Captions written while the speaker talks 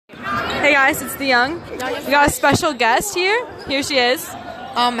Hey guys, it's the Young. We got a special guest here. Here she is.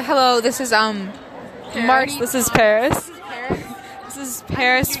 Hello, this is March. This is Paris. This is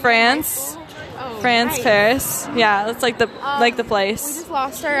Paris, France. France, Paris. Yeah, that's like the place. We just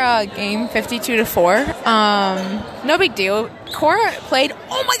lost our game 52-4. No big deal. Cora played.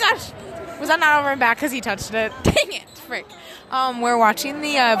 Oh my gosh, was that not over and back because he touched it? Dang it, frick. We're watching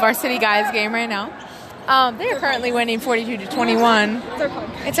the varsity guys game right now. They are currently winning 42-21.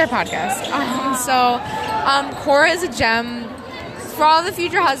 It's our podcast. Cora is a gem. For all the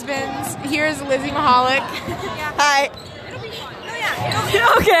future husbands, here's Lizzie Mahalik. Hi.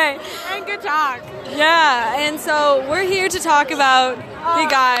 Okay. And good talk. Yeah, and so we're here to talk about the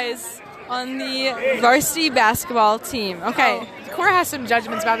guys on the varsity basketball team. Okay. Cora has some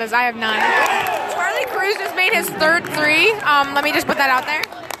judgments about this. I have none. Charlie Cruz just made his third three. Let me just put that out there.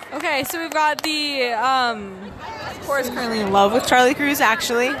 Okay, so we've got the Cora's currently in love with Charlie Cruz,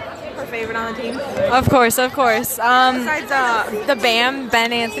 actually. Her favorite on the team. Of course. Besides the BAM,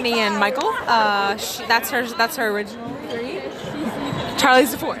 Ben, Anthony, and Michael, that's her original three.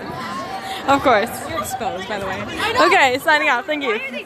 Charlie's the fourth. Of course. You're exposed, by the way. Okay, signing off. Thank you.